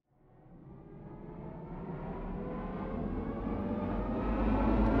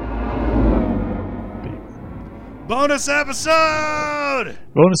Bonus episode!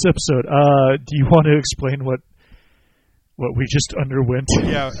 Bonus episode. Do you want to explain what we just underwent?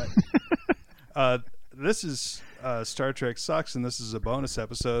 Yeah. This is Star Trek Sucks, and this is a bonus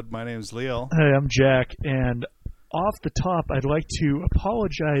episode. My name is Leo. Hey, I'm Jack, and off the top, I'd like to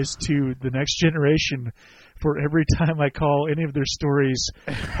apologize to the next generation for every time I call any of their stories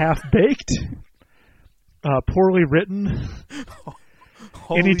half-baked, poorly written.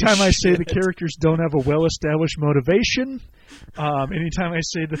 Anytime I say the characters don't have a well-established motivation, anytime I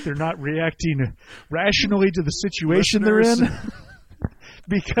say that they're not reacting rationally to the situation they're in,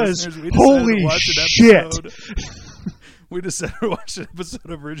 because holy shit. We decided to watch an episode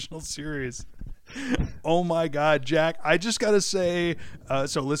of original series. Oh my God, Jack! I just gotta say,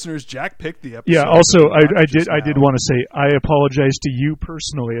 so listeners, Jack picked the episode. Yeah. Also, I did want to say I apologize to you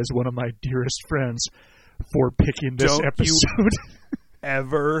personally as one of my dearest friends for picking this episode.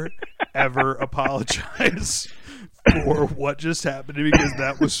 Ever apologize for what just happened to me, because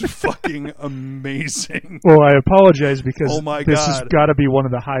that was fucking amazing. Well, I apologize because this has got to be one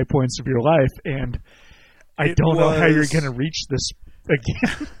of the high points of your life, and I don't know how you're going to reach this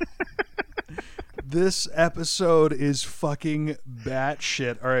again. This episode is fucking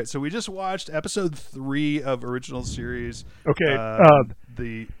batshit. All right, so we just watched episode 3 of original series. Okay,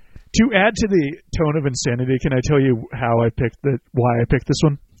 to add to the tone of insanity, can I tell you why I picked this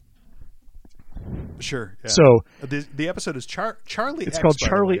one? Sure. Yeah. So the episode is Charlie X. It's called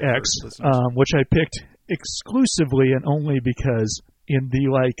Charlie X, which I picked exclusively and only because in the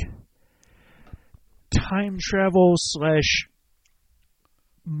time travel /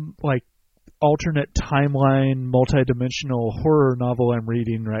 alternate timeline multi-dimensional horror novel I'm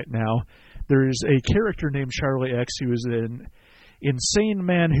reading right now, there's a character named Charlie X who is an insane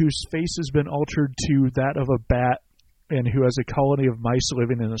man whose face has been altered to that of a bat and who has a colony of mice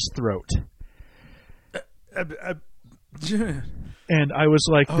living in his throat. And I was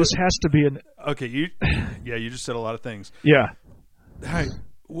like, this has to be an... Okay, you just said a lot of things. Yeah. Hi.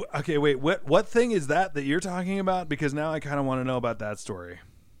 Okay, wait, what thing is that you're talking about? Because now I kind of want to know about that story.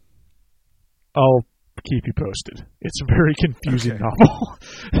 I'll keep you posted. It's a very confusing novel.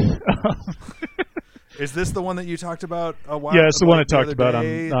 Is this the one that you talked about a while? Yeah, it's the one I talked about.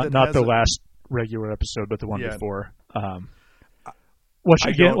 Not the last regular episode, but the one before. Which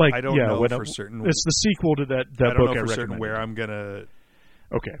again, I don't know for certain. It's the sequel to that book I recommended. I don't know for certain where I'm gonna.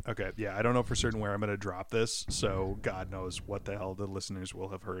 Okay. Yeah, I don't know for certain where I'm gonna drop this. So God knows what the hell the listeners will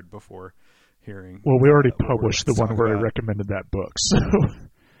have heard before hearing. Well, we already published the one where I recommended that book, so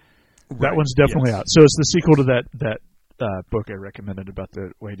that one's definitely out. So it's the sequel to that book I recommended about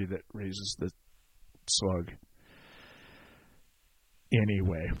the lady that raises the slug.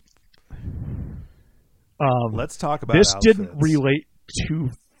 Anyway, let's talk about this. Outfits. Didn't relate to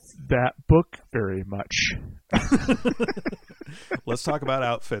that book very much. Let's talk about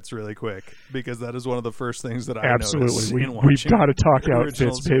outfits really quick, because that is one of the first things that I noticed. We've got to talk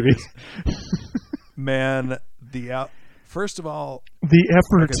outfits, baby. Man, first of all, the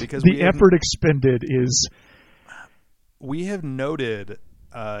effort expended is. We have noted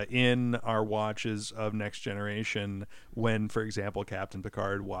in our watches of Next Generation when, for example, Captain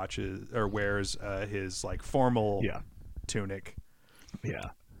Picard wears his formal tunic. Yeah.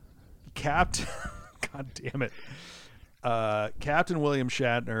 God damn it. Captain William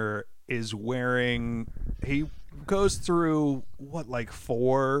Shatner is wearing. He goes through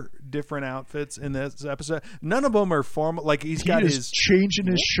 4 different outfits in this episode. None of them are formal. He's got his changing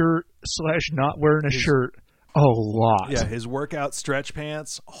his shirt / not wearing a shirt. A lot. Yeah, his workout stretch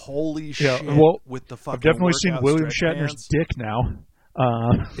pants. Holy shit! Well, with the fucking I've definitely seen William Shatner's dick now.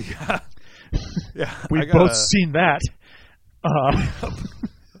 Yeah. We've both seen that.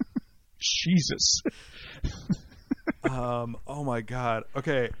 Jesus. Oh my God.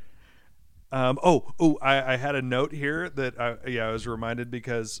 Okay. I had a note here that I was reminded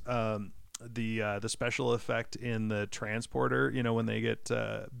because the special effect in the transporter, when they get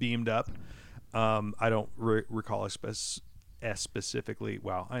beamed up. I don't recall specifically.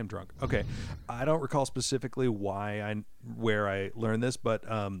 Wow, I am drunk. Okay, I don't recall specifically where I learned this, but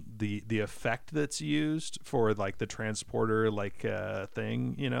the effect that's used for the transporter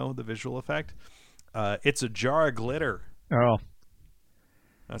thing, the visual effect, it's a jar of glitter. Oh,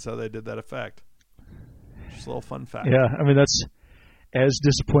 that's how they did that effect. Just a little fun fact. Yeah, I mean that's as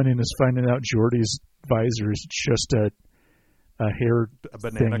disappointing as finding out Geordi's visor is just a hair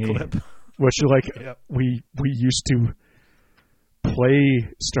banana thingy. clip. Which we used to play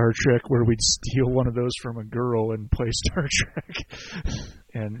Star Trek where we'd steal one of those from a girl and play Star Trek.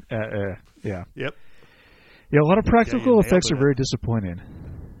 And yeah. Yep. Yeah, a lot of practical effects are very disappointing.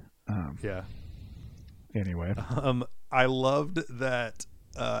 Yeah. Anyway, I loved that,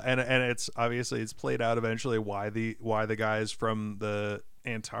 and it's obviously it's played out eventually why the guys from the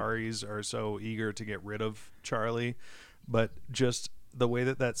Antares are so eager to get rid of Charlie, but just the way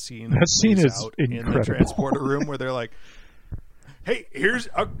that scene is out incredible. in the transporter room where they're like, "Hey, here's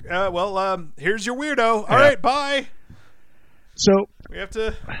here's your weirdo. All right, bye." So We have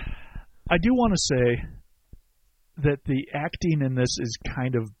to. I do want to say that the acting in this is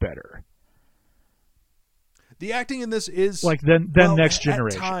kind of better. The acting in this is Like than Next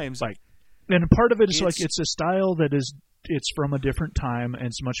Generation. At times, like, and part of it is like it's a style that it's from a different time, and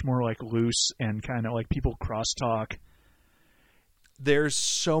it's much more like loose and kind of like people crosstalk. there's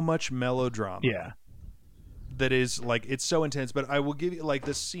so much melodrama. Yeah. That is like it's so intense, but I will give you like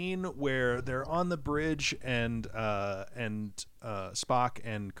the scene where they're on the bridge and Spock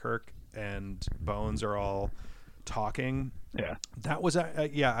and Kirk and Bones are all talking. Yeah. That was that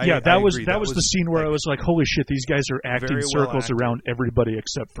I was agree. that was the scene where like, I was like, holy shit, these guys are acting very well circles acted. around everybody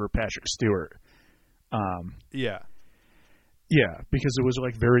except for Patrick Stewart. yeah, because it was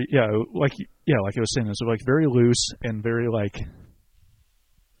like very like I was saying, it was like very loose and very like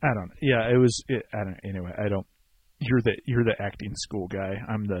I don't know. Yeah, it was I don't anyway, I don't you're the acting school guy.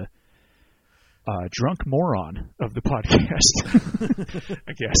 I'm the drunk moron of the podcast.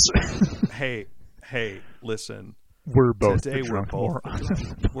 I guess. Hey, listen. We're both Today the drunk moron.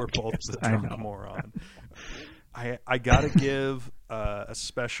 We're both the I drunk know. moron. I gotta give a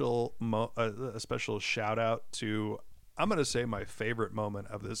special shout out to, I'm gonna say, my favorite moment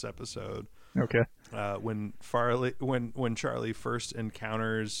of this episode. Okay. When Charlie first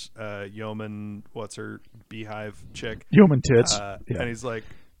encounters Yeoman, what's her beehive chick? Yeoman Tits. And he's like,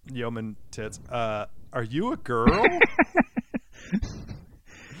 Yeoman Tits, are you a girl?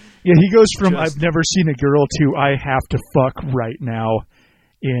 Yeah, he goes from I've never seen a girl to I have to fuck right now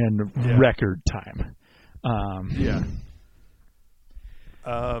in record time.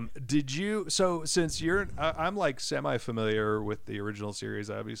 Did you? So since I'm like semi-familiar with the original series.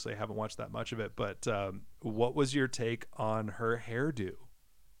 I obviously haven't watched that much of it, but what was your take on her hairdo?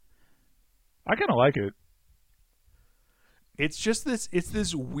 I kind of like it. It's just this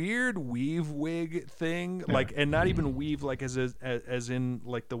weird weave wig thing, like, and not even weave like as in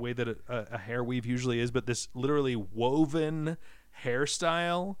like the way that a hair weave usually is, but this literally woven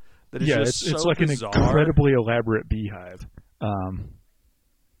hairstyle that is just it's so like bizarre. an incredibly elaborate beehive. I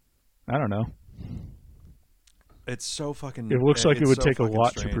don't know. It's so fucking. It looks like it would so take a fucking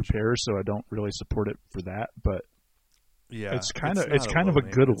lot strange. to prepare, so I don't really support it for that. But yeah, it's kind of not a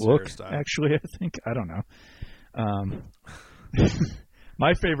good low-maintenance look, hairstyle. actually. I think I don't know.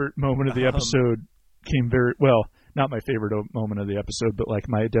 My favorite moment of the episode came very well. Not my favorite moment of the episode, but like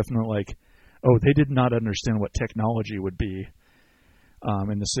my definite like, oh, they did not understand what technology would be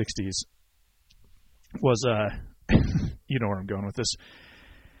in the '60s. Was you know where I'm going with this.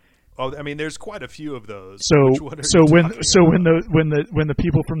 Oh, I mean, there's quite a few of those. So when the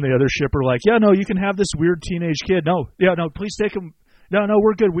people from the other ship are like, yeah, no, you can have this weird teenage kid. No, please take him. No,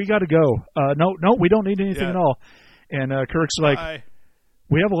 we're good. We got to go. No, we don't need anything at all. And Kirk's like, Bye.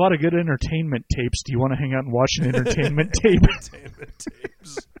 we have a lot of good entertainment tapes. Do you want to hang out and watch an entertainment tape? Entertainment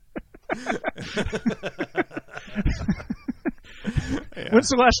tapes. When's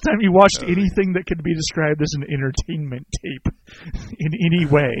the last time you watched anything that could be described as an entertainment tape in any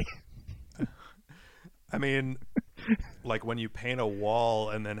way? I mean, like when you paint a wall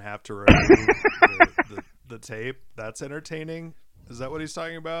and then have to remove the tape, that's entertaining. Is that what he's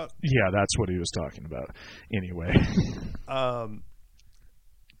talking about? Yeah, that's what he was talking about. Anyway.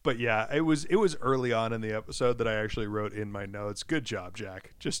 But yeah, it was early on in the episode that I actually wrote in my notes. Good job,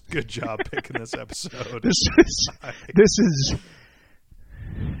 Jack. Just good job picking this episode.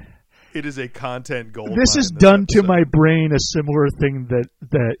 It is a content gold. This has done to my brain a similar thing that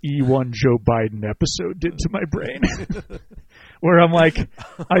the E1 Joe Biden episode did to my brain. Where I'm like,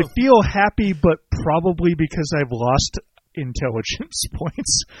 I feel happy, but probably because I've lost intelligence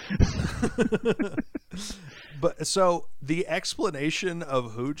points. But so the explanation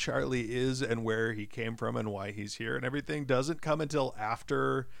of who Charlie is and where he came from and why he's here and everything doesn't come until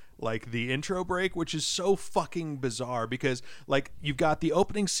after like the intro break, which is so fucking bizarre because like you've got the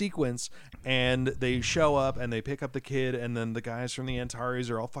opening sequence and they show up and they pick up the kid and then the guys from the Antares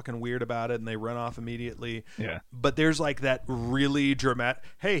are all fucking weird about it and they run off immediately. Yeah. But there's like that really dramatic,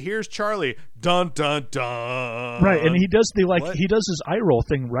 hey, here's Charlie. Dun dun dun. Right, and he does What? he does his eye roll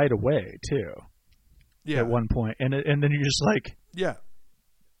thing right away too. Yeah. At one point, and then you're just like, yeah.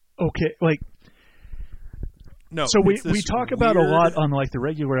 Okay, like. No, so we it's this talk about a weird- lot on like the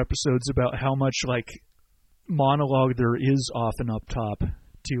regular episodes about how much like monologue there is often up top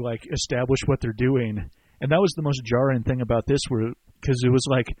to like establish what they're doing, And that was the most jarring thing about this, because it was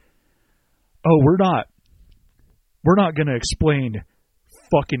like, oh, we're not going to explain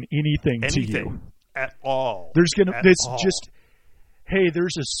fucking anything to you at all. It's just, hey,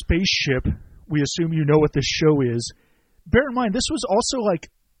 there's a spaceship. We assume you know what this show is. Bear in mind, this was also like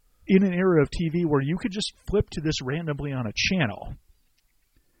in an era of TV where you could just flip to this randomly on a channel.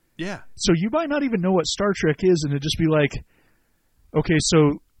 Yeah. So you might not even know what Star Trek is, and it'd just be like, okay,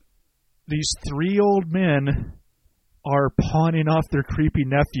 so these 3 old men are pawning off their creepy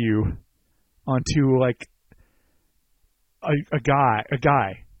nephew onto like a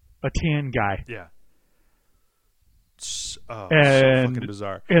tan guy. Yeah. So and fucking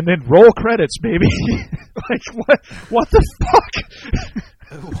bizarre. And then roll credits, baby. Like what the fuck?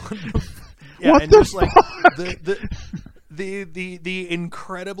 Yeah, what and the just fuck? Like the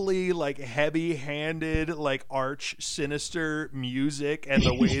incredibly like heavy-handed, like arch sinister music, and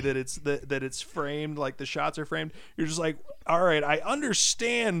the way that it's framed, like the shots are framed, you're just like, all right, I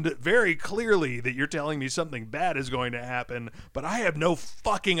understand very clearly that you're telling me something bad is going to happen, but I have no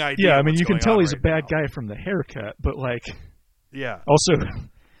fucking idea. Yeah, I mean, you can tell he's right a bad now. guy from the haircut, but like, yeah. Also,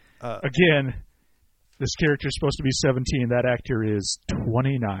 again, this character is supposed to be 17. That actor is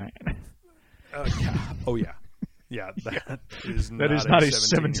 29. Yeah. Oh yeah. Yeah, that is not a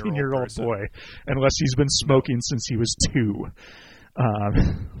 17-year-old boy, unless he's been smoking since he was 2,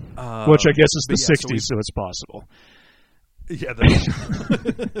 which I guess is the 60s, so it's possible. Yeah,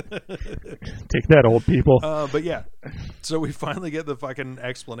 take that, old people. But yeah, so we finally get the fucking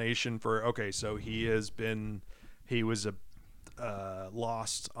explanation for, okay, so he was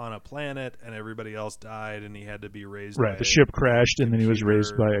lost on a planet, and everybody else died, and he had to be raised. Right, the ship crashed, and then he was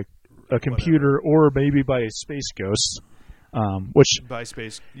raised by a computer, or maybe by a space ghost, which by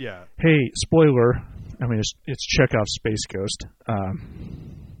space, yeah. Hey, spoiler! I mean, it's Chekhov's Space Ghost.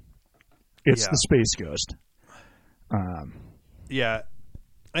 It's the Space Ghost. Yeah,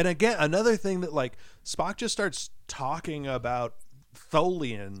 and again, another thing that like Spock just starts talking about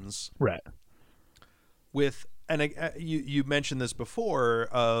Tholians, right? With you mentioned this before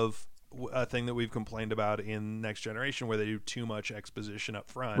of a thing that we've complained about in Next Generation, where they do too much exposition up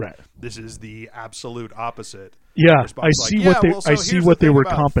front. Right. This is the absolute opposite. Yeah, I see what they were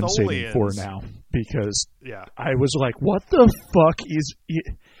compensating Tholians for now, because yeah, I was like, what the fuck is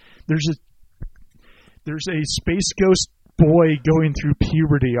it? There's a space ghost boy going through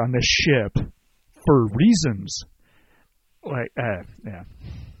puberty on this ship for reasons. Like, yeah.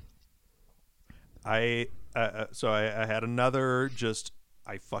 So I had another just,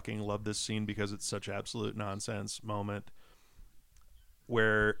 I fucking love this scene because it's such absolute nonsense moment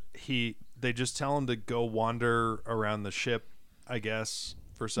where they just tell him to go wander around the ship, I guess,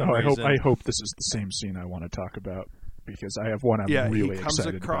 for some reason. I hope this is the same scene I want to talk about, because I have one I'm really excited about.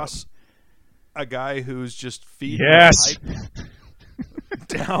 He comes across a guy who's just feeding a pipe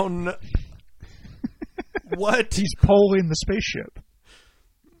down. What? He's polling the spaceship.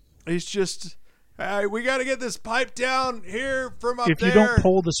 He's just, hey, we got to get this pipe down here from up there. If you don't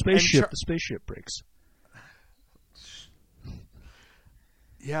pole the spaceship, the spaceship breaks.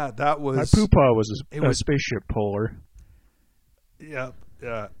 Yeah, that was... My poopa was a spaceship polar. Yeah.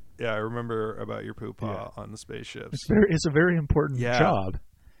 I remember about your poopa on the spaceships. It's a very important job.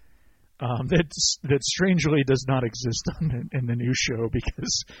 That strangely does not exist in the new show,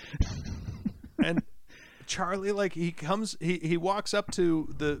 because... And Charlie, like, he walks up to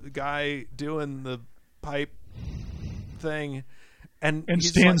the guy doing the pipe thing and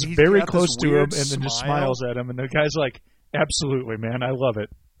stands very close to him, and then just smiles at him, and the guy's like, absolutely, man, I love it.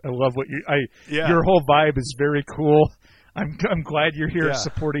 I love what your whole vibe is very cool. I'm glad you're here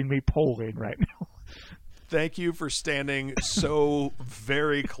supporting me polling right now. Thank you for standing so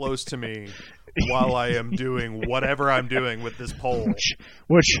very close to me while I am doing whatever I'm doing with this poll.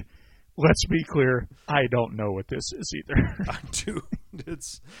 Which, let's be clear, I don't know what this is either. Dude,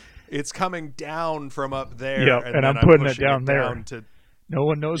 it's coming down from up there. Yep, and I'm putting it down there. No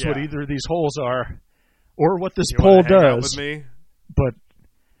one knows what either of these holes are, or what this poll does. With me? But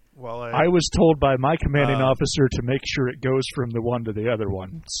I was told by my commanding officer to make sure it goes from the one to the other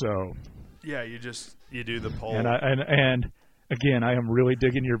one. So yeah, you do the poll. And again, I am really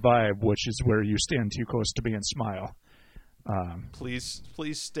digging your vibe, which is where you stand too close to me and smile. Please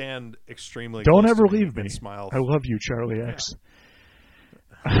stand extremely don't close ever to me leave me. and smile. I love you, Charlie X.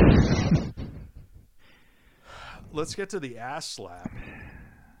 Let's get to the ass slap.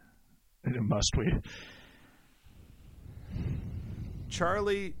 Must we?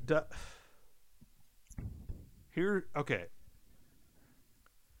 Charlie, here, okay.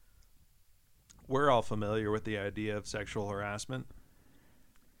 We're all familiar with the idea of sexual harassment.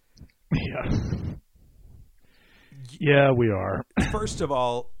 Yeah. Yeah, we are. First of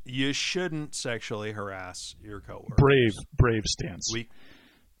all, you shouldn't sexually harass your coworker. Brave stance.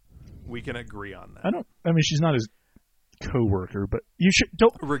 We can agree on that. I mean, she's not his coworker, but you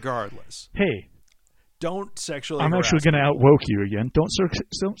don't. Regardless. Hey, don't sexually. I'm actually going to outwoke you again. Don't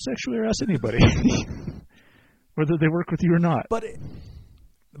sexually harass anybody, whether they work with you or not.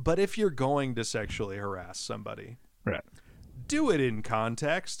 But if you're going to sexually harass somebody, right, do it in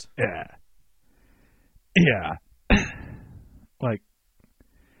context. Yeah. Like,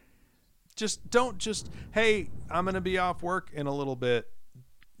 hey, I'm going to be off work in a little bit.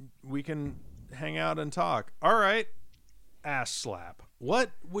 We can hang out and talk. All right. Ass slap.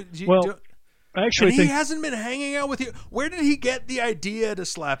 What would you do? I actually think he hasn't been hanging out with you. Where did he get the idea to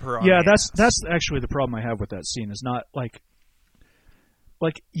slap her on the ass? That's actually the problem I have with that scene is not like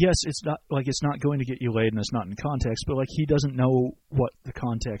yes, it's not going to get you laid and it's not in context, but like he doesn't know what the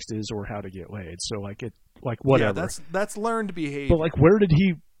context is or how to get laid. So whatever. Yeah, that's learned behavior. But like where did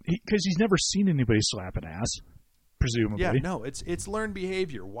he because he's never seen anybody slap an ass, presumably. Yeah, no, it's learned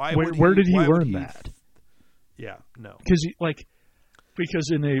behavior. Where did he learn that? Yeah, no. Because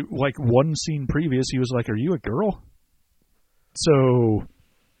in a one scene previous he was like, "Are you a girl?" So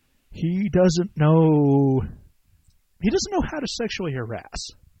he doesn't know how to sexually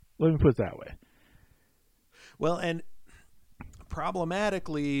harass. Let me put it that way. Well, and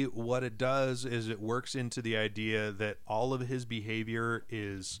problematically, what it does is it works into the idea that all of his behavior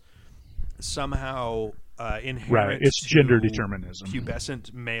is somehow inherent. Right, it's gender determinism.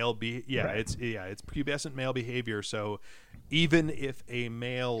 Pubescent male it's pubescent male behavior. So even if a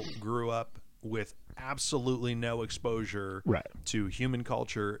male grew up with absolutely no exposure to human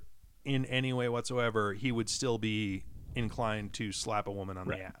culture in any way whatsoever, he would still be inclined to slap a woman on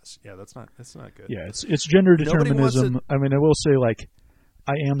the ass. Yeah, that's not good. Yeah, it's gender determinism. I mean, I will say, like,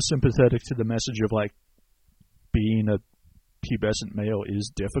 I am sympathetic to the message of like being a pubescent male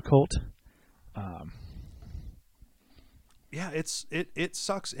is difficult. Yeah, it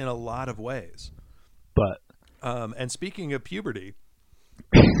sucks in a lot of ways. But and speaking of puberty,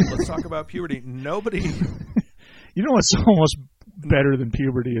 let's talk about puberty. Nobody, you know what's almost better than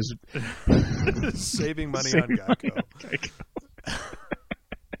puberty is saving money on Geico.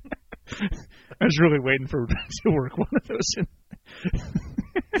 I was really waiting for to work one of those in.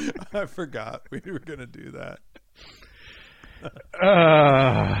 I forgot we were going to do that.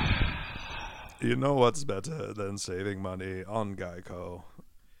 You know what's better than saving money on Geico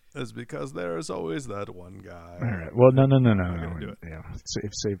is because there is always that one guy. All right. Well, no. Do it. Yeah,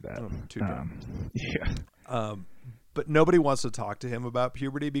 save that. Yeah. But nobody wants to talk to him about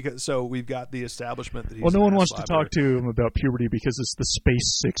puberty because we've got the establishment that he's no one wants to talk to him about puberty because it's the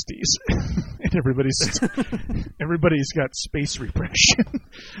space 60s and everybody's got space repression.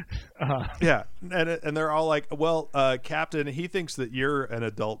 Yeah, and they're all like, "Well, Captain, he thinks that you're an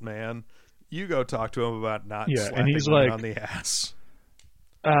adult man. You go talk to him about not slapping and he's women like, on the ass."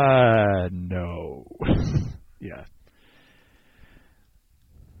 No. Yeah.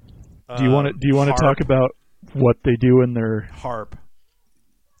 Do you want to talk about what they do in their harp?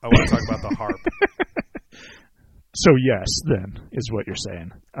 I want to talk about the harp. So yes, then is what you're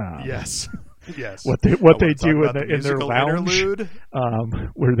saying. Yes. What they do in their lounge,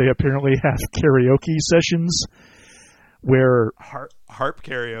 where they apparently have karaoke sessions, where harp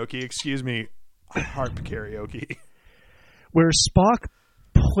karaoke. Excuse me, harp karaoke. Where Spock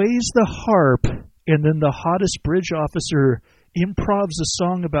plays the harp, and then the hottest bridge officer improvs a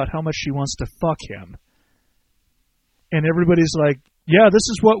song about how much she wants to fuck him. And everybody's like, yeah, this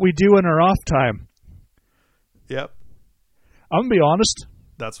is what we do in our off time. Yep. I'm going to be honest.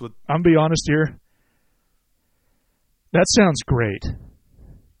 I'm going to be honest here. That sounds great.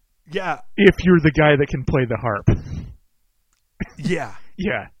 Yeah. If you're the guy that can play the harp. Yeah.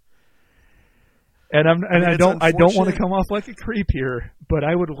 Yeah. And I don't want to come off like a creep here, but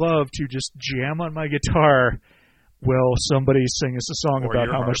I would love to just jam on my guitar while somebody sings a song about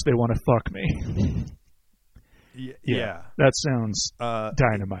how much they want to fuck me. Yeah. That sounds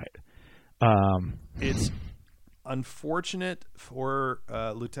dynamite. It's unfortunate for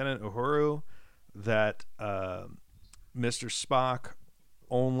Lieutenant Uhuru that Mr. Spock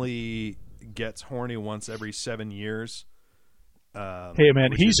only gets horny once every 7 years. Hey,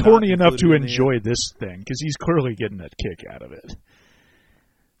 man, he's horny enough to enjoy this thing because he's clearly getting a kick out of it.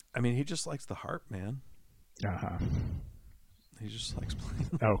 I mean, he just likes the harp, man. Uh-huh. He just likes playing.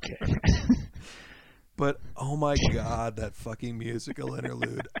 Okay. But, oh my God, that fucking musical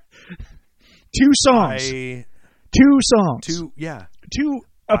interlude. Two songs. Two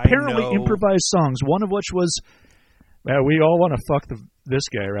apparently improvised songs, one of which was, we all want to fuck this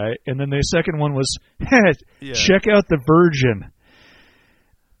guy, right? And then the second one was, Yeah. check out the Virgin.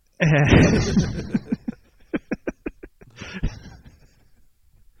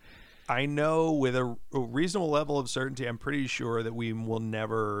 I know with a reasonable level of certainty, I'm pretty sure that we will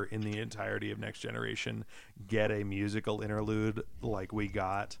never, in the entirety of Next Generation, get a musical interlude like we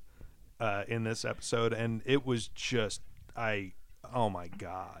got in this episode. And it was just, oh my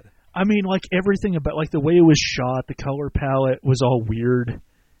God. I mean, like everything about, like the way it was shot, the color palette was all weird.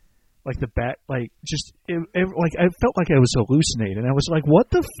 Like the back, like just, like I felt like I was hallucinating. I was like, what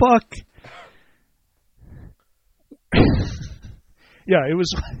the fuck? Yeah, it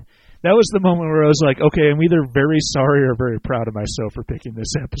was. That was the moment where I was like, okay, I'm either very sorry or very proud of myself for picking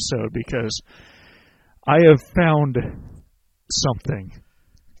this episode because I have found something.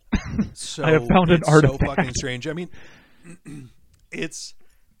 So I have found an artifact. So fucking strange. I mean, it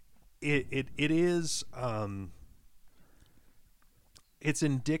is it's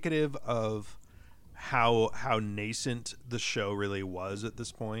indicative of how nascent the show really was at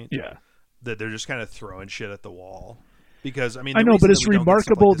this point. Yeah, that they're just kind of throwing shit at the wall. Because I mean, I know, but it's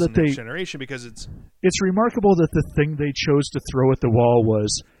remarkable that Next Generation because it's remarkable that the thing they chose to throw at the wall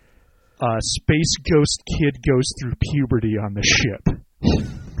was space ghost kid goes through puberty on the ship.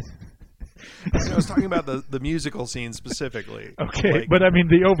 I was talking about the musical scene specifically. Okay, like, but I mean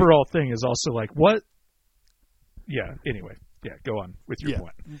the overall thing is also like what? Yeah. Anyway, yeah. Go on with your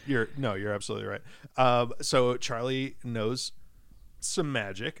point. You're absolutely right. So Charlie knows some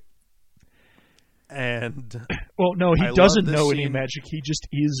magic. And well, no, he doesn't know any magic. He just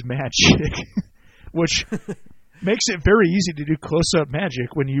is magic, which makes it very easy to do close-up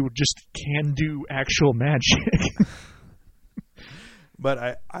magic when you just can do actual magic.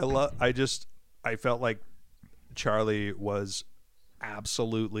 But I felt like Charlie was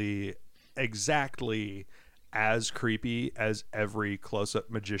absolutely exactly as creepy as every close-up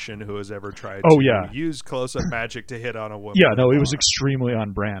magician who has ever tried to use close-up magic to hit on a woman. Yeah, no, it was extremely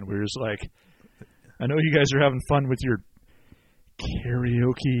on brand. We were just like, I know you guys are having fun with your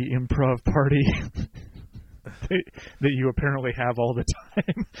karaoke improv party that you apparently have all the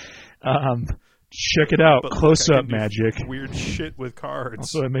time. Check it out, close-up magic. Weird shit with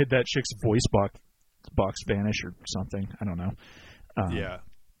cards. Also, I made that chick's voice box vanish or something. I don't know. Yeah.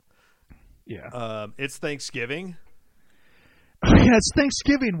 It's Thanksgiving. Oh, yeah, it's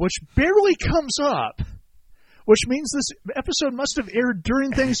Thanksgiving, which barely comes up. Which means this episode must have aired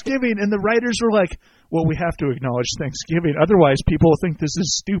during Thanksgiving, and the writers were like, well, we have to acknowledge Thanksgiving. Otherwise, people will think this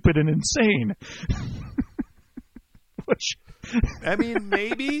is stupid and insane. Which, I mean,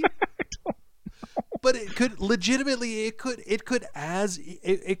 maybe. But it could legitimately, it could as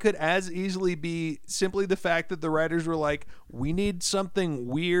easily be simply the fact that the writers were like, we need something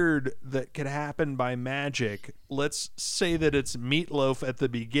weird that could happen by magic. Let's say that it's meatloaf at the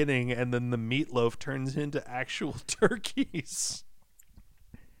beginning, and then the meatloaf turns into actual turkeys.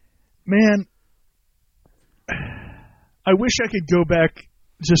 Man, I wish I could go back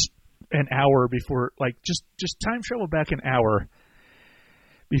just an hour before, like, just time travel back an hour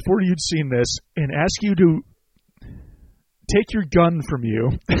before you'd seen this and ask you to take your gun from you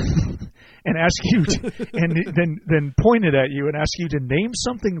and ask you to, and then point it at you and ask you to name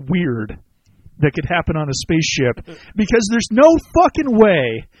something weird that could happen on a spaceship, because there's no fucking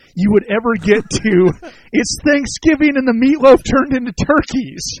way you would ever get to it's Thanksgiving and the meatloaf turned into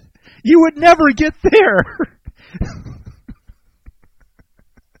turkeys. You would never get there.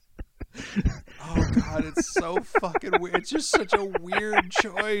 Oh, God, it's so fucking weird. It's just such a weird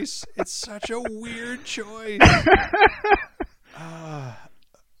choice. It's such a weird choice.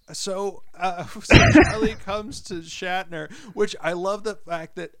 So Charlie comes to Shatner, which I love the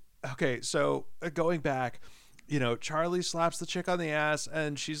fact that, okay, so going back, Charlie slaps the chick on the ass,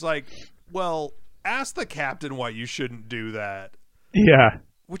 and she's like, well, ask the captain why you shouldn't do that. Yeah.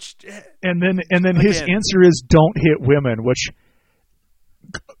 Which, and then his answer is don't hit women, which,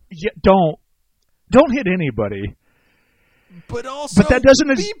 yeah, don't hit anybody. But also, that doesn't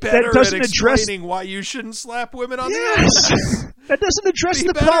address explaining why you shouldn't slap women on the ass. That doesn't address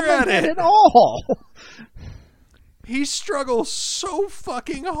the problem at all. He struggles so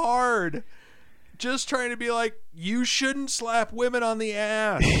fucking hard, just trying to be like, you shouldn't slap women on the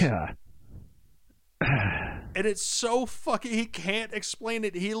ass. Yeah. And it's so fucking. He can't explain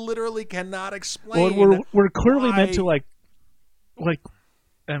it. He literally cannot explain. Well, we're clearly meant to like.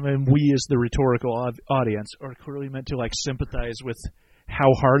 I mean, we as the rhetorical audience are clearly meant to like sympathize with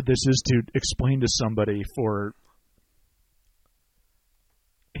how hard this is to explain to somebody for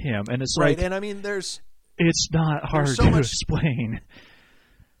him, and it's right. Like, and I mean, it's not hard so to much, explain.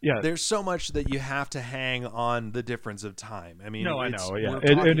 Yeah. There's so much that you have to hang on the difference of time. I mean, No, I it's, know. Yeah, we're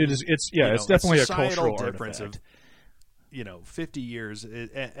and talking, it's definitely a cultural difference artifact. of 50 years,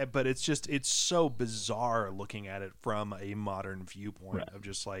 but it's so bizarre looking at it from a modern viewpoint of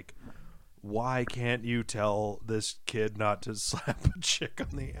just like, why can't you tell this kid not to slap a chick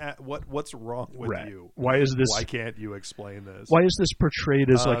on the what's wrong with you? Why can't you explain this? Why is this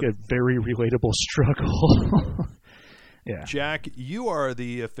portrayed as like a very relatable struggle? Yeah. Jack, you are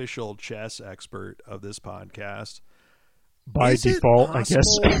the official chess expert of this podcast. By default, I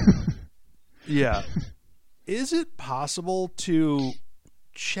guess. Yeah. Is it possible to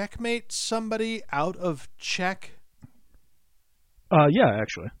checkmate somebody out of check? Yeah,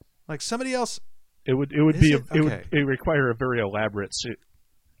 actually. Like somebody else. It would require a very elaborate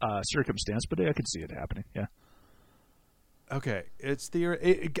circumstance, but I could see it happening. Yeah. Okay, it's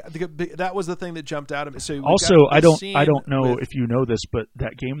that was the thing that jumped out at me. So also, I don't know if you know this, but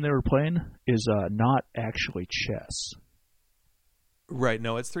that game they were playing is not actually chess. Right?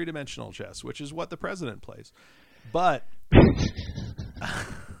 No, it's 3-dimensional chess, which is what the president plays. But the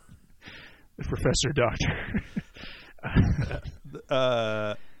Professor Doctor.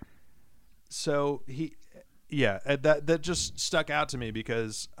 So that just stuck out to me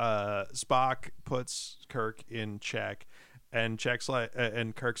because Spock puts Kirk in check. And Kirk's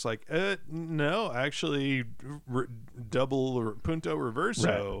like, no, actually, double or punto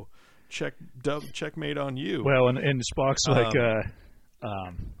reverso, checkmate on you. Well, and Spock's like,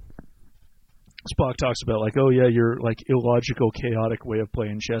 Spock talks about like, oh yeah, your like illogical, chaotic way of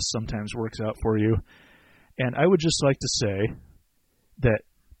playing chess sometimes works out for you. And I would just like to say that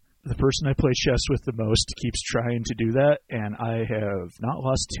the person I play chess with the most keeps trying to do that, and I have not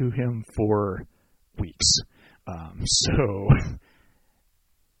lost to him for weeks. So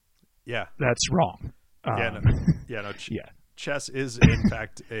yeah, that's wrong. Chess is in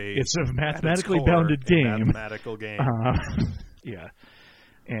fact it's a mathematically bounded game. Mathematical game. Yeah,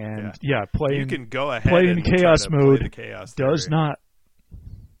 and playing you can go ahead playing and chaos mode play the chaos does theory. not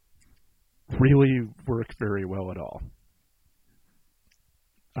really work very well at all.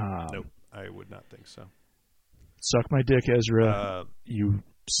 Nope, I would not think so. Suck my dick, Ezra. You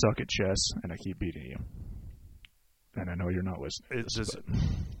suck at chess, and I keep beating you. And I know you're not listening.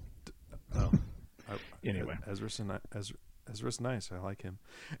 Anyway, Ezra's nice. I like him.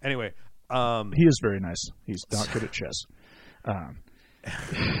 Anyway, he is very nice. He's not good at chess.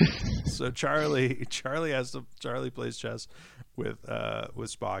 So Charlie plays chess with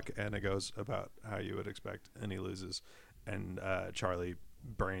Spock, and it goes about how you would expect, and he loses, and Charlie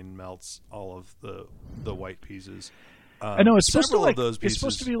brain melts all of the white pieces. I know it's supposed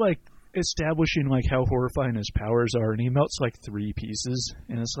to be like establishing like how horrifying his powers are, and he melts like 3 pieces,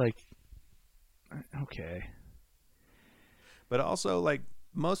 and it's like, okay. But also, like,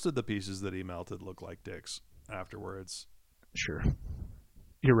 most of the pieces that he melted look like dicks afterwards. Sure,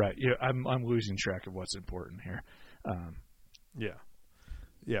 you're right. Yeah, I'm losing track of what's important here. Yeah,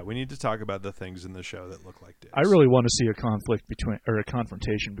 we need to talk about the things in the show that look like dicks. I really want to see a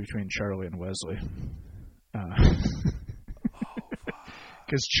confrontation between Charlie and Wesley.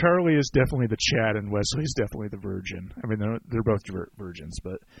 Because Charlie is definitely the Chad and Wesley is definitely the virgin. I mean, they're both virgins,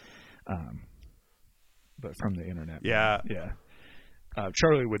 but from the internet. Yeah.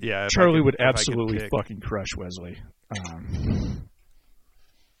 Charlie would. Yeah, Charlie would absolutely fucking crush Wesley.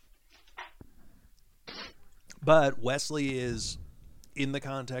 But Wesley is, in the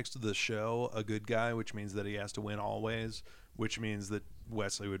context of the show, a good guy, which means that he has to win always. Which means that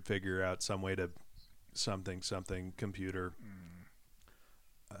Wesley would figure out some way to something computer.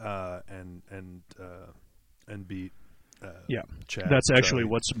 And beat Chad. That's actually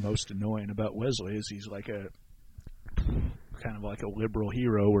what's most annoying about Wesley is he's like a kind of like a liberal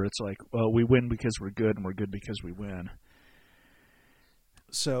hero where it's like, well, we win because we're good and we're good because we win.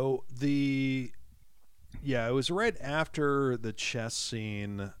 So it was right after the chess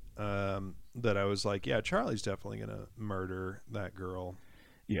scene that I was like, yeah, Charlie's definitely gonna murder that girl.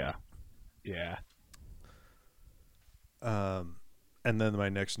 Yeah. And then my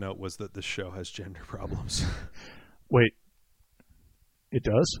next note was that the show has gender problems. Wait, it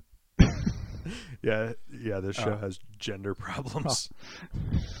does? Yeah, this show has gender problems.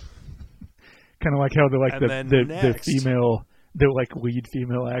 Kind of like how the female, the like lead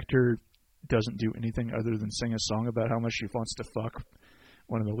female actor doesn't do anything other than sing a song about how much she wants to fuck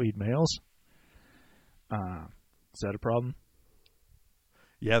one of the lead males. Is that a problem?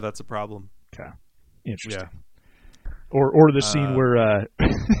 Yeah, that's a problem. Okay, interesting. Yeah. Or the scene where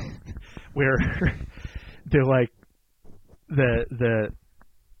where they're like the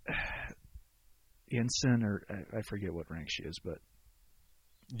ensign, or I forget what rank she is, but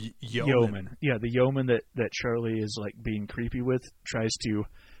Yeoman. Yeah, the yeoman that Charlie is like being creepy with tries to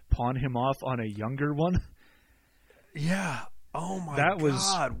pawn him off on a younger one. Yeah. Oh my That was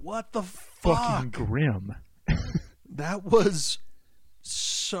God. What the fuck? Fucking grim. That was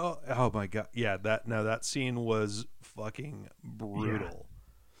so. Oh my God. Yeah. That scene was fucking brutal.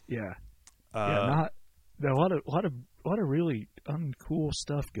 Yeah. Not a lot of really uncool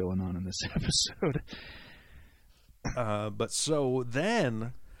stuff going on in this episode. But so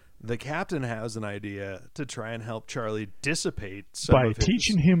then the captain has an idea to try and help Charlie dissipate some by of his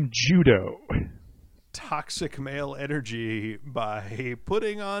teaching him judo. toxic male energy by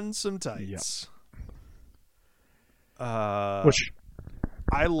putting on some tights. Which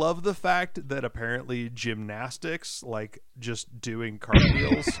I love the fact that apparently gymnastics, like just doing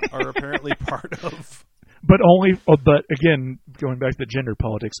cartwheels, are apparently part of. But again, going back to the gender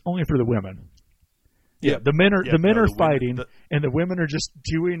politics, only for the women. Yeah, the men are fighting, and the women are just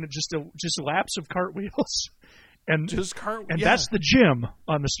doing just laps of cartwheels, and that's the gym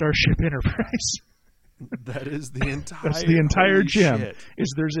on the Starship Enterprise. That is the entire. That's the entire gym. Shit.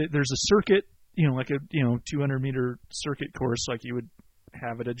 There's a circuit, like a 200-meter circuit course like you would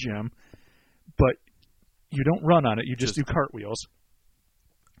have at a gym, but you don't run on it. You just do cartwheels.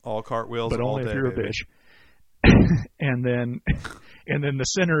 All cartwheels, but all only day, if you're baby. a bitch. and then the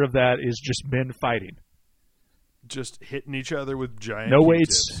center of that is just men fighting. Just hitting each other with giant. No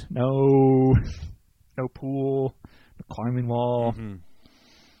Q-tips. weights. No pool. No climbing wall. Mm-hmm.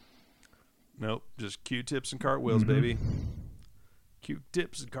 Nope, just Q-tips and cartwheels, Mm-hmm. baby.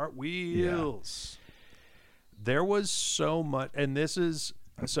 Q-tips and cartwheels. Yeah. There was so much, and this is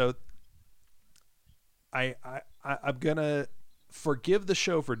so. I'm gonna forgive the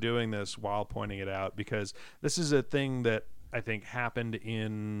show for doing this while pointing it out, because this is a thing that I think happened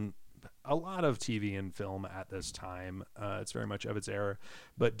in a lot of TV and film at this time. It's very much of its era,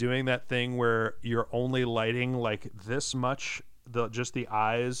 but doing that thing where you're only lighting like this much, just the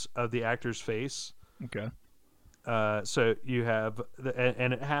eyes of the actor's face. Okay. So you have,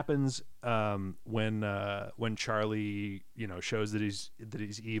 and it happens when Charlie, shows that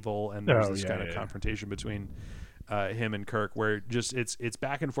he's evil, and there's this kind of confrontation between him and Kirk, where just it's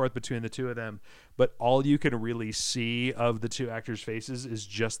back and forth between the two of them, but all you can really see of the two actors' faces is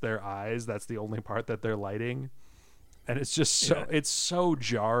just their eyes. That's the only part that they're lighting, and it's just it's so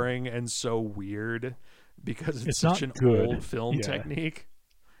jarring and so weird because it's such an old film technique.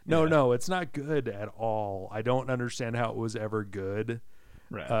 No, it's not good at all. I don't understand how it was ever good,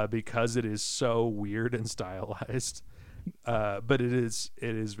 right? Because it is so weird and stylized, but it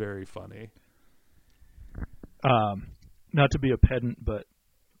is very funny. Not to be a pedant, but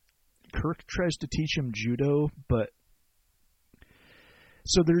Kirk tries to teach him judo, but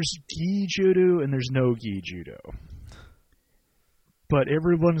so there's gi judo and there's no gi judo, but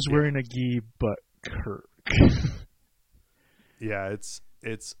everyone's wearing a gi but Kirk. Yeah,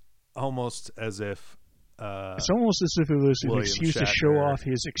 it's almost as if it's almost as if it was an excuse to show off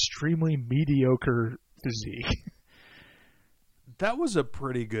his extremely mediocre physique. That was a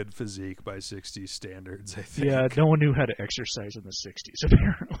pretty good physique by 60s standards, I think. Yeah, no one knew how to exercise in the 60s,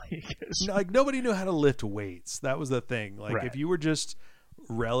 apparently. Nobody knew how to lift weights. That was the thing. Like, if you were just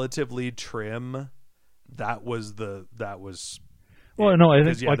relatively trim, that was. Well, no, I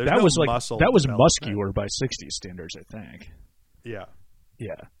think that was muscular by 60s standards, I think. Yeah.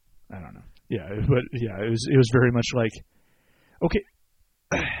 Yeah, I don't know. Yeah, but yeah, it was very much like, okay.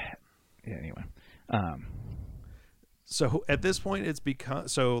 Yeah. Anyway. So at this point, it's become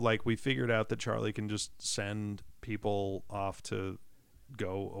we figured out that Charlie can just send people off to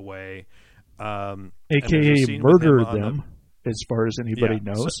go away, AKA murder them, as far as anybody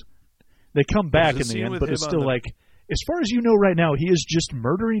knows. They come back in the end, but it's still like, as far as you know right now, he is just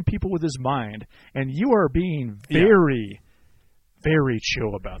murdering people with his mind, and you are being very, very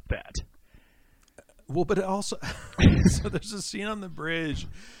chill about that. Well, but it also so there's a scene on the bridge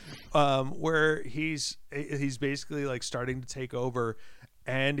where he's basically like starting to take over,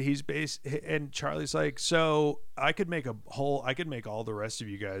 and and Charlie's like, so I could make all the rest of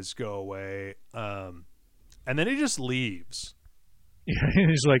you guys go away, and then he just leaves. Yeah,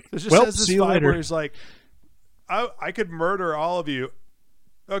 he's like, well, see you later. Where he's like, I could murder all of you.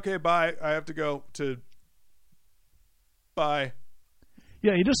 Okay, bye. I have to go to. Bye.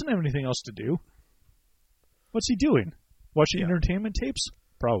 Yeah, he doesn't have anything else to do. What's he doing? Watching entertainment tapes?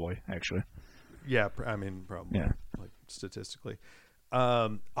 Probably, actually. Yeah, I mean, probably. Yeah. Like, statistically.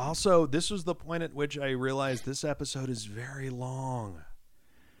 Also, this was the point at which I realized this episode is very long.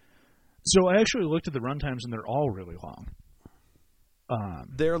 So I actually looked at the runtimes, and they're all really long.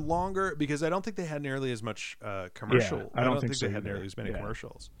 They're longer because I don't think they had nearly as much commercial. Yeah, I don't think so they had either. nearly as many Yeah.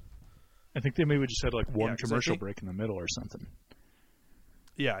 commercials. I think they maybe just had like one 'cause I commercial think- break in the middle or something.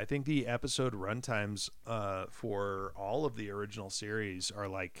 Yeah, I think the episode runtimes for all of the original series are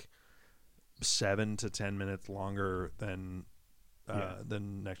like 7 to 10 minutes longer than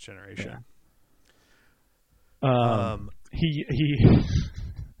Next Generation. He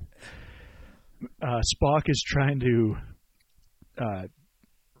Spock is trying to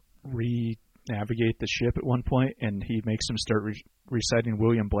re-navigate the ship at one point, and he makes him start reciting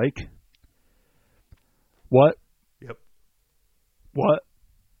William Blake. What? Yep. What?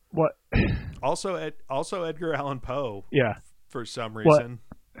 Also Edgar Allan Poe. Yeah. For some reason.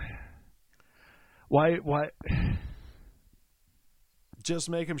 Why? Just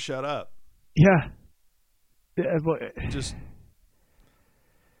make him shut up. Yeah. Just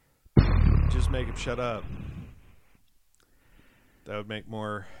make him shut up. That would make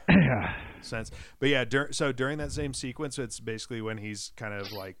more sense. But yeah, during that same sequence, it's basically when he's kind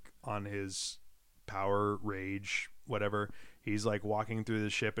of like on his power rage, whatever. He's like walking through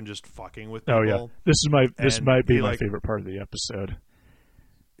the ship and just fucking with people. Oh yeah, this might be my like, favorite part of the episode.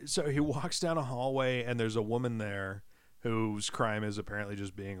 So he walks down a hallway and there's a woman there whose crime is apparently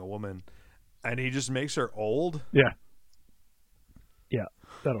just being a woman, and he just makes her old. Yeah,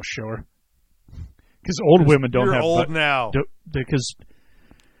 that'll show her. Because old women don't you're have old now. Because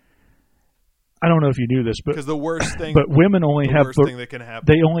I don't know if you knew this, but because the worst thing, but women only the have worst thing that can happen.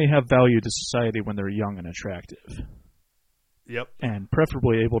 They only have value to society when they're young and attractive. Yep. And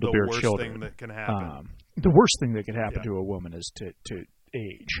preferably able to bear children. The worst thing that can happen. The worst thing that could happen to a woman is to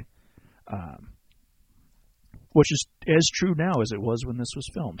age. Which is as true now as it was when this was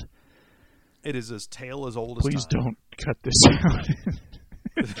filmed. It is as tale as old as Please time. don't cut this out.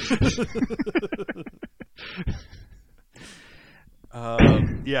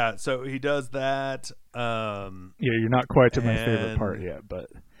 Yeah, so he does that. Yeah, you're not quite to my favorite part yet, but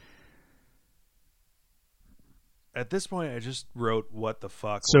at this point, I just wrote "what the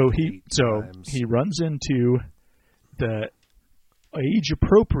fuck." So like he 8 times. he runs into the age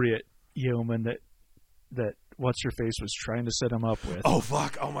appropriate yeoman that what's her face was trying to set him up with. Oh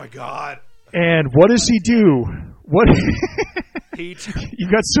fuck! Oh my god! And what does he do? What you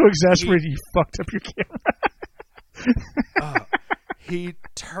got so exasperated you fucked up your camera. He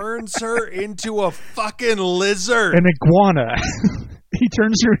turns her into a fucking lizard. An iguana. He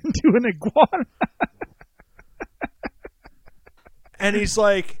turns her into an iguana. And he's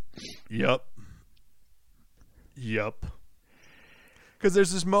like, "Yup." Because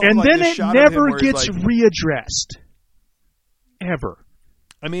there's this moment, and like, then this it shot of him never where he's gets like, readdressed. Ever.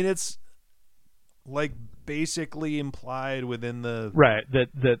 I mean, it's like basically implied within the right that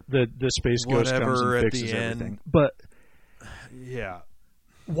the space ghost comes and fixes everything. But yeah,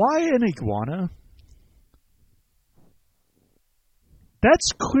 why an iguana?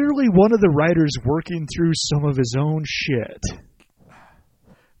 That's clearly one of the writers working through some of his own shit.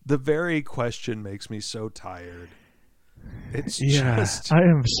 The very question makes me so tired. It's just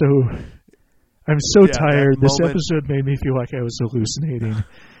I'm so tired. This episode made me feel like I was hallucinating.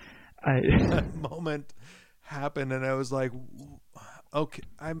 That moment happened, and I was like, "Okay,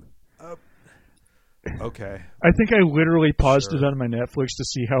 I'm okay." I think I literally paused it on my Netflix to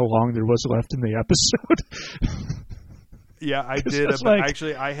see how long there was left in the episode. Yeah, I did. But like,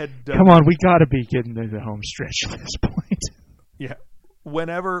 actually, I had done. Come on, we got to be getting to the home stretch at this point. Yeah.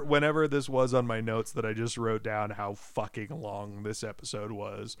 Whenever this was on my notes that I just wrote down how fucking long this episode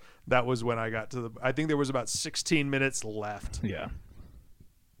was, that was when I got to I think there was about 16 minutes left. Yeah.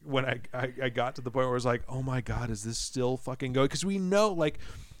 When I got to the point where I was like, oh my God, is this still fucking going? Because we know, like,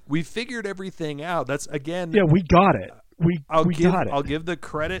 we figured everything out. That's, again. Yeah, we got it. We got it. I'll give the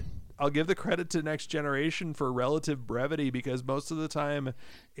credit to Next Generation for relative brevity, because most of the time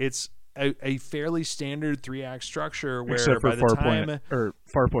it's a fairly standard 3-act structure where except for by the time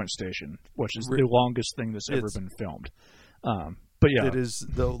Farpoint Station, which is the longest thing that's ever been filmed. But yeah, it is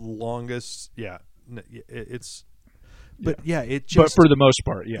the longest. Yeah, it's. But yeah, it just. But for the most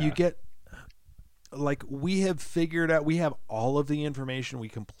part, yeah, you get. Like, we have figured out, we have all of the information. We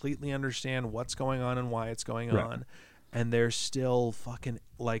completely understand what's going on and why it's going on, and there's still fucking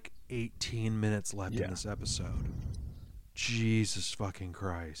like 18 minutes left in this episode. Jesus fucking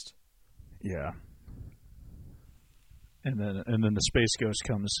Christ. Yeah. And then the Space Ghost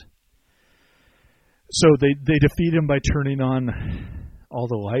comes. So they defeat him by turning on all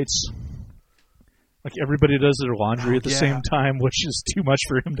the lights. Like, everybody does their laundry at the same time, which is too much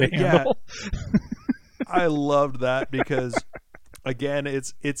for him to handle. I loved that, because again,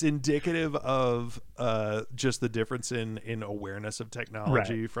 it's indicative of just the difference in awareness of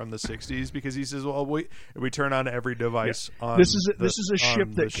technology from the 60s, because he says, well, we turn on every device on this is a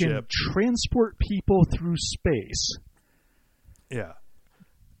ship that can transport people through space. Yeah.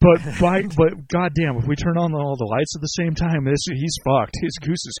 But goddamn, if we turn on all the lights at the same time, he's fucked. His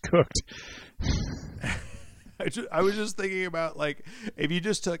goose is cooked. I was just thinking about, like, if you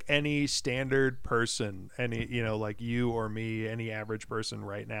just took any standard person, any, like you or me, any average person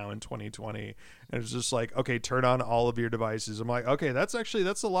right now in 2020, and it's just like, okay, turn on all of your devices. I'm like, okay, that's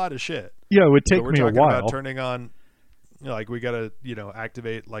a lot of shit. Yeah, it would take me a while. We're talking about turning on, like, we gotta,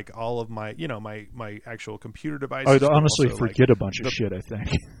 activate, like, all of my, my actual computer devices. I'd honestly also, forget a bunch of shit, I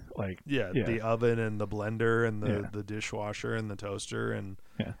think. The oven and the blender and the dishwasher and the toaster and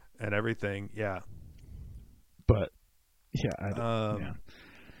everything. Yeah. But I don't,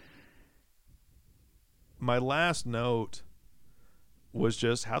 my last note was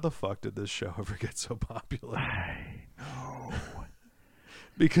just, how the fuck did this show ever get so popular? I know.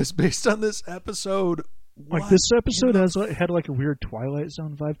 Because based on this episode, this episode had like a weird Twilight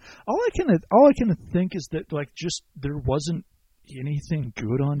Zone vibe. All I can think is that, like, just there wasn't anything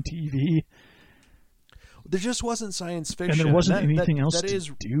good on TV. There just wasn't science fiction, and there wasn't anything else to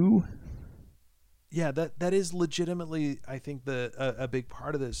do. Yeah, that is legitimately, I think, a big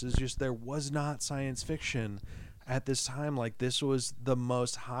part of this is just there was not science fiction at this time. Like, this was the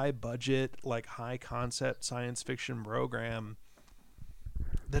most high budget, like, high concept science fiction program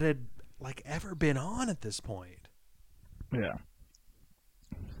that had, like, ever been on at this point. Yeah.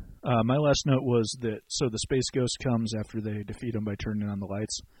 My last note was that, so the Space Ghost comes after they defeat him by turning on the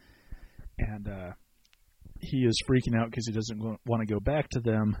lights, and he is freaking out because he doesn't want to go back to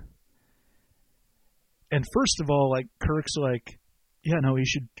them. And first of all, like, Kirk's like, yeah, no, he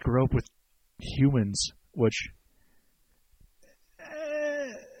should grow up with humans, which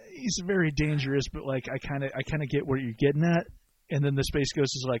he's very dangerous, but, like, I kind of get where you're getting at. And then the Space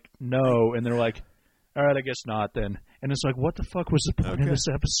Ghost is like, no, and they're like, all right, I guess not then. And it's like, what the fuck was the point of this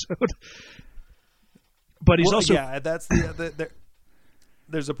episode? But he's also, yeah, that's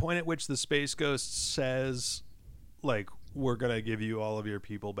there's a point at which the Space Ghost says, like, we're going to give you all of your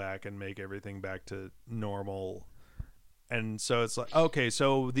people back and make everything back to normal. And so it's like, okay,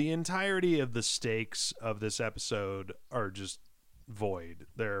 so the entirety of the stakes of this episode are just void.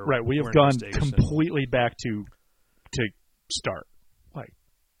 They're right. We have gone completely back to start. Like,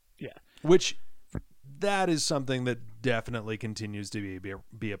 yeah. Which, that is something that definitely continues to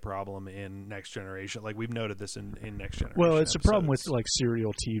be a problem in Next Generation. Like, we've noted this in Next Generation. Well, it's a problem with, like,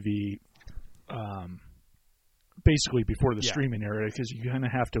 serial TV, basically before the streaming era, because you kind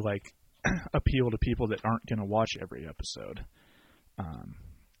of have to, like, appeal to people that aren't going to watch every episode.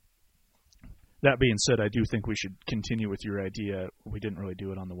 That being said, I do think we should continue with your idea. We didn't really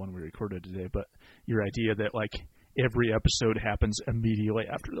do it on the one we recorded today, but your idea that, like, every episode happens immediately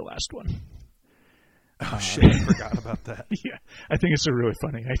after the last one. Oh, shit, I forgot about that. Yeah, I think it's a really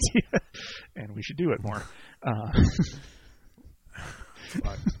funny idea, and we should do it more.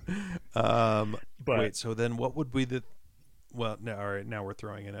 But wait, so then what would be the... Well, no, all right, now we're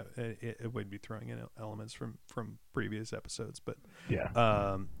throwing in... It would be throwing in elements from previous episodes, but... Yeah.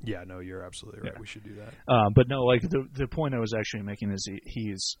 Yeah, no, you're absolutely right. Yeah. We should do that. But no, like, the point I was actually making is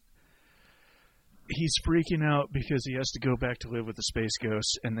he's freaking out because he has to go back to live with the Space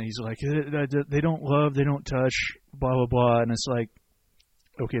Ghosts, and he's like, they don't love, they don't touch, blah blah blah, and it's like,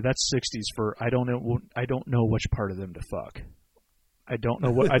 okay, that's 60s for I don't know which part of them to fuck. I don't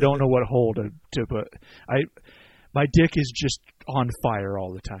know what hole to put. My dick is just on fire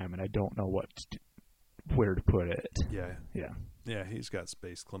all the time, and I don't know where to put it. Yeah. He's got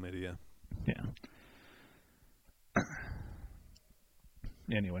space chlamydia. Yeah.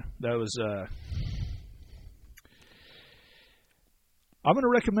 Anyway, that was. I'm going to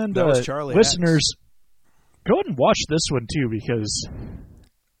recommend listeners go ahead and watch this one too, because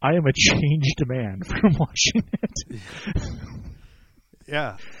I am a changed man from watching it.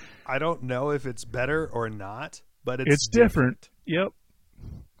 Yeah, I don't know if it's better or not, but it's different. Yep.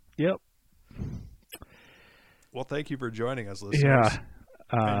 Well, thank you for joining us, listeners.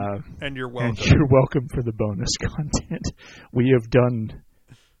 Yeah, and you're welcome. And you're welcome for the bonus content. We have done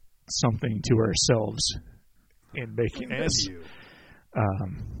something to ourselves in making this. And you.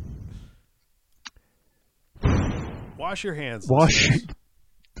 Wash your hands. Wash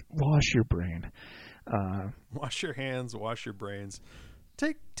your brain. Wash your hands. Wash your brains.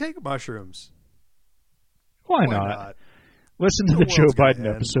 Take mushrooms. Why not? Listen to the Joe Biden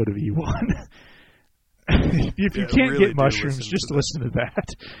episode of E1. If you can't really get mushrooms, just listen to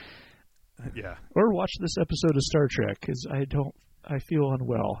that. Yeah. Or watch this episode of Star Trek, because I don't I feel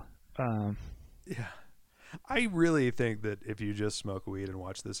unwell. Yeah. I really think that if you just smoke weed and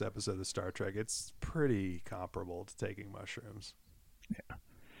watch this episode of Star Trek, it's pretty comparable to taking mushrooms. Yeah.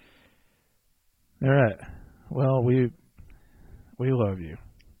 All right. Well, we love you.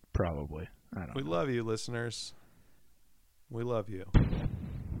 Probably. I don't know. We love you, listeners. We love you.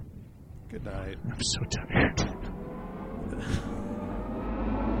 Good night. I'm so tired.